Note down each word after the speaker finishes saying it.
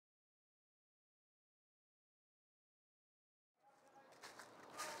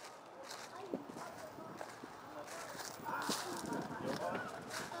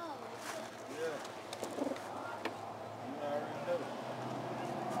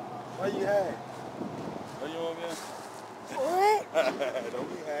Why you hide? Oh, you want me? What? Don't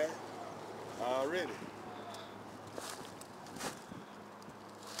be high. Already.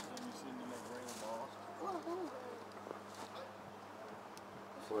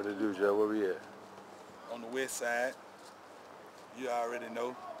 What to do, Joe? Where we at? On the west side. You already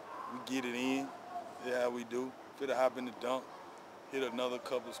know. We get it in. Yeah, how we do. Finna hop in the Donk. Hit another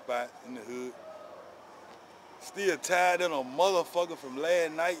couple spots in the hood. Still tied in a motherfucker from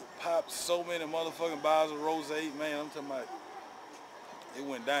last night. Popped so many motherfucking bottles of rosé. Man, I'm talking about it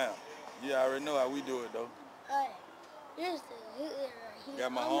went down. You already know how we do it though. Hey, this the hood right here.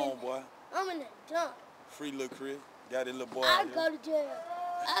 Got my homeboy. I'm in the Donk. Free little Chris. Got his little boy I out here. go to jail.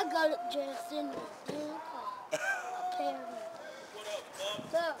 I go to jail sitting in the damn car. Apparently. What up,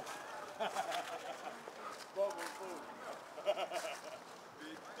 Bubba? What's up? Bubba food.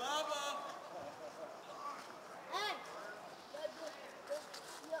 Big Bubba. Hey,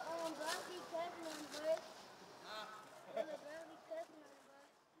 your girl be cussing on the bus. Your girl be cussing on the bus.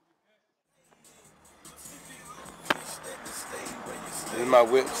 This is my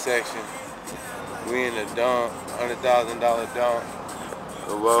whip section. We in the Donk, $100,000 Donk.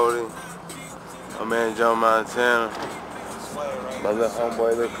 The Wodie. My man Joe Montana. My little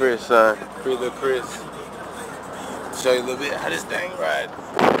homeboy, little Chris, son. Free little Chris. Show you a little bit how this thing ride.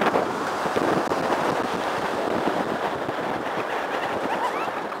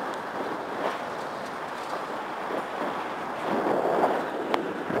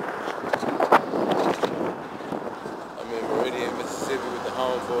 I'm in Meridian, Mississippi with the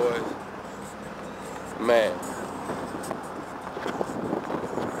homeboys. Man.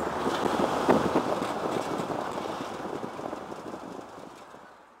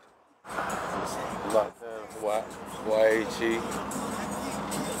 YHE.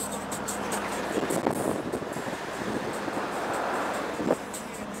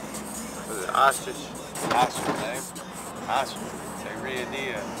 What is it? Ostrich? Ostrich, man. Ostrich. That real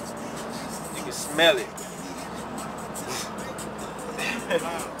deal. You can smell it.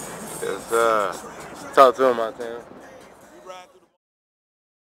 Yes, Talk to him, Montana.